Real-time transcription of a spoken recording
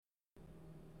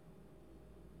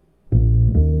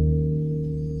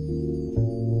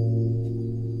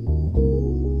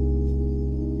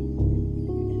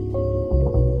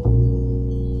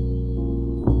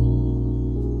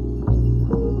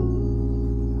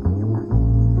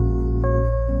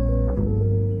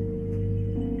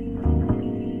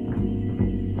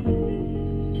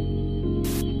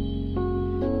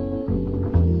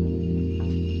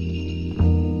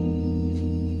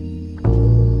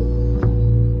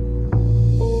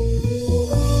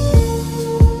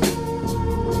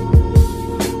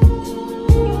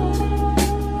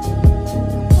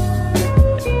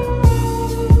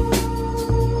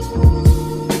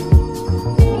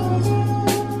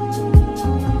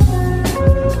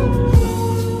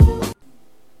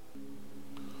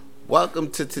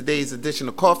welcome to today's edition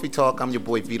of Coffee Talk. I'm your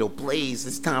boy Vito Blaze.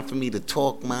 It's time for me to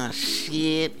talk my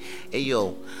shit. Hey,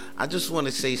 yo, I just want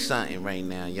to say something right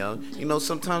now, yo. You know,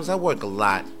 sometimes I work a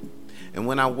lot. And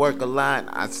when I work a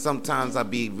lot, sometimes I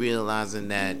be realizing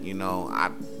that, you know,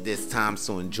 there's times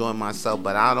to enjoy myself,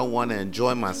 but I don't want to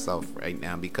enjoy myself right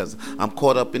now because I'm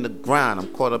caught up in the grind.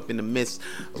 I'm caught up in the midst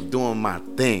of doing my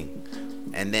thing.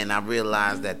 And then I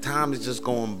realize that time is just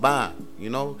going by, you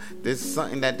know. There's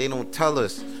something that they don't tell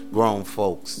us, grown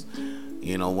folks,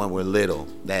 you know, when we're little,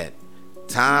 that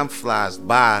time flies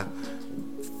by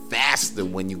faster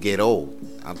when you get old.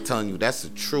 I'm telling you, that's the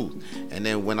truth. And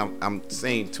then when I'm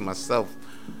saying to myself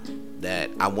that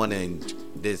I want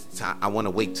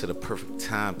to wait till the perfect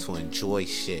time to enjoy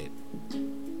shit.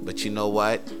 But you know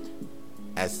what?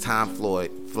 As time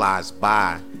flies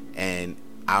by, and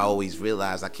I always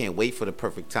realize I can't wait for the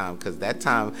perfect time because that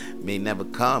time may never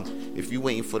come. If you're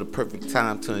waiting for the perfect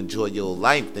time to enjoy your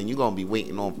life, then you're going to be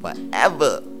waiting on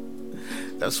forever.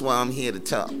 That's why I'm here to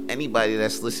tell anybody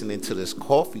that's listening to this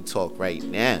coffee talk right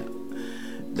now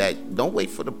that don't wait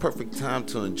for the perfect time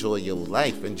to enjoy your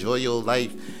life. Enjoy your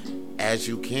life as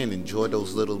you can. Enjoy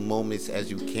those little moments as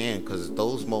you can, because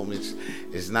those moments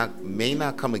may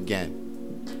not come again.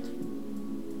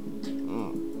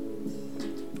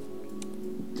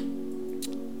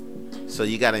 So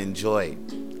you gotta enjoy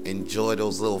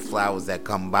those little flowers that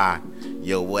come by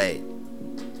your way.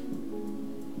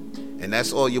 And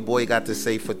that's all your boy got to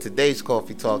say for today's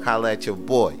Coffee Talk. Holla at your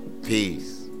boy.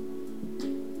 Peace.